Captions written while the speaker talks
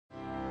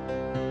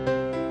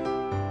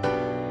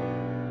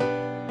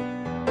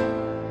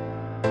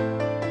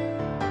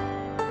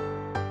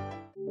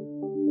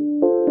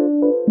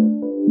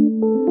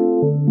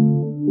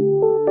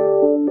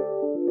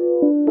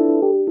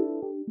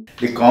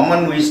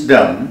common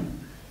wisdom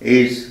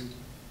is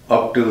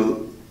up to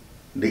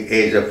the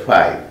age of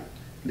 5,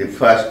 the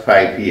first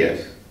 5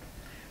 years.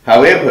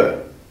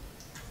 However,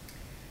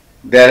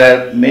 there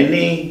are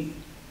many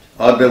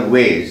other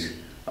ways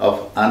of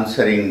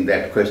answering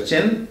that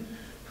question.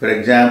 For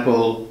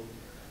example,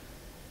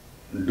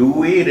 do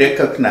we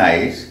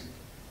recognize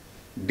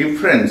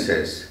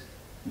differences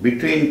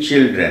between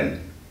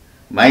children,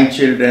 my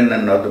children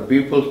and other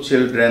people's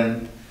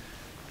children?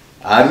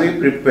 Are we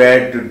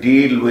prepared to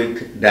deal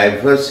with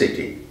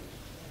diversity?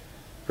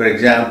 For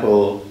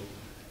example,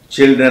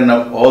 children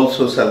of all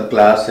social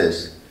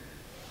classes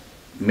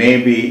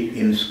may be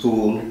in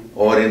school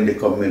or in the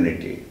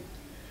community.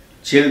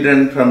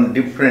 Children from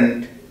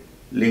different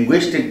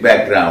linguistic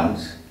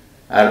backgrounds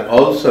are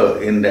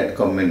also in that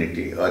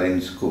community or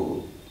in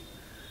school.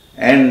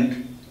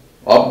 And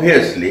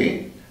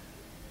obviously,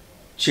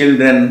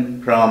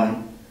 children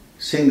from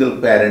single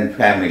parent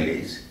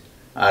families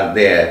are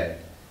there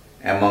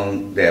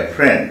among their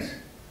friends.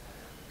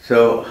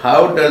 So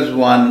how does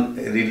one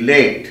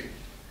relate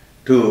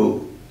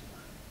to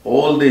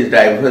all these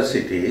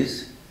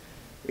diversities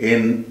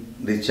in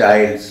the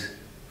child's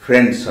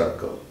friend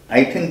circle?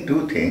 I think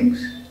two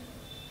things.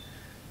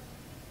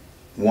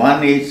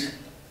 One is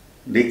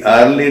the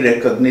early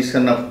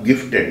recognition of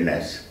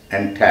giftedness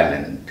and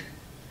talent,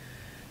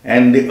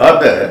 and the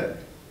other,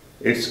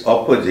 its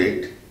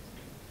opposite,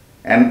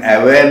 an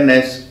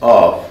awareness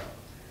of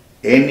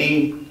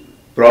any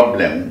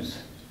problems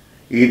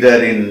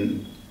either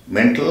in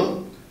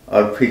mental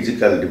or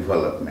physical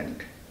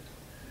development.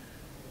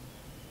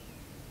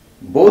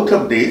 Both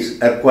of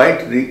these are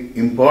quite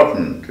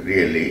important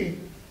really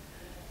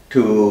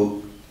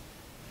to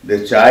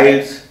the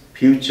child's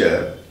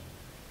future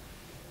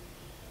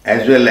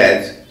as well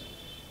as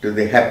to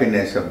the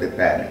happiness of the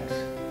parents.